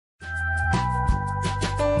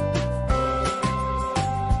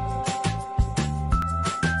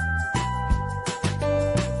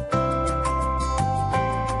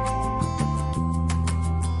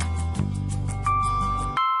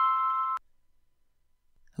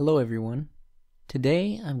Hello everyone.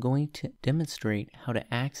 Today I'm going to demonstrate how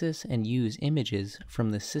to access and use images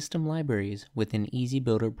from the system libraries within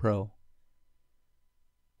EBPro.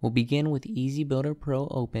 We'll begin with EBPro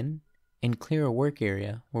open and clear a work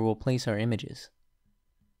area where we'll place our images.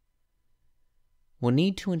 We'll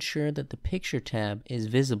need to ensure that the Picture tab is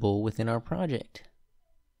visible within our project.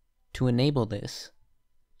 To enable this,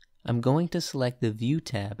 I'm going to select the View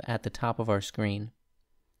tab at the top of our screen,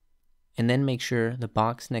 and then make sure the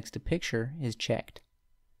box next to Picture is checked.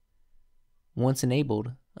 Once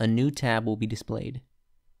enabled, a new tab will be displayed,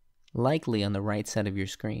 likely on the right side of your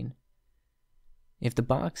screen. If the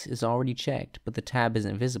box is already checked but the tab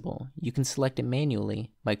isn't visible, you can select it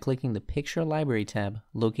manually by clicking the Picture Library tab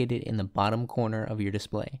located in the bottom corner of your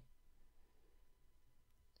display.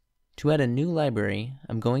 To add a new library,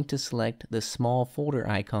 I'm going to select the small folder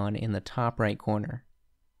icon in the top right corner.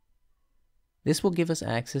 This will give us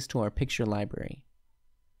access to our picture library.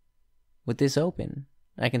 With this open,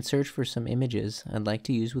 I can search for some images I'd like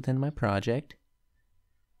to use within my project.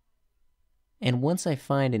 And once I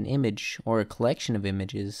find an image or a collection of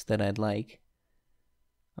images that I'd like,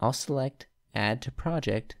 I'll select Add to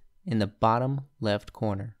Project in the bottom left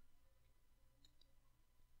corner.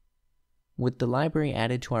 With the library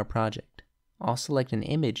added to our project, I'll select an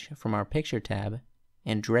image from our Picture tab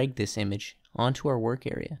and drag this image onto our work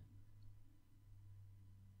area.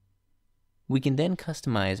 We can then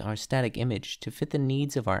customize our static image to fit the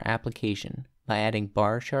needs of our application by adding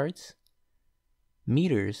bar charts,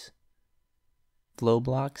 meters, flow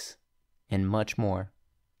blocks, and much more.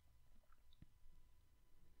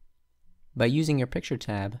 By using your Picture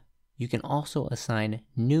tab, you can also assign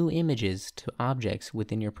new images to objects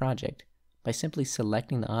within your project by simply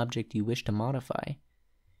selecting the object you wish to modify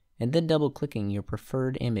and then double-clicking your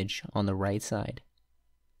preferred image on the right side.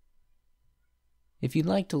 If you'd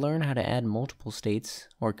like to learn how to add multiple states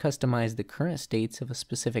or customize the current states of a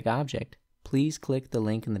specific object, please click the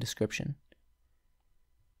link in the description.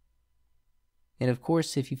 And of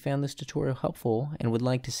course, if you found this tutorial helpful and would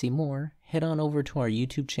like to see more, head on over to our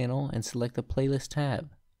YouTube channel and select the playlist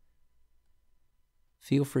tab.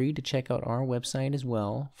 Feel free to check out our website as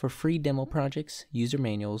well for free demo projects, user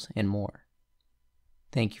manuals, and more.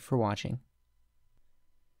 Thank you for watching.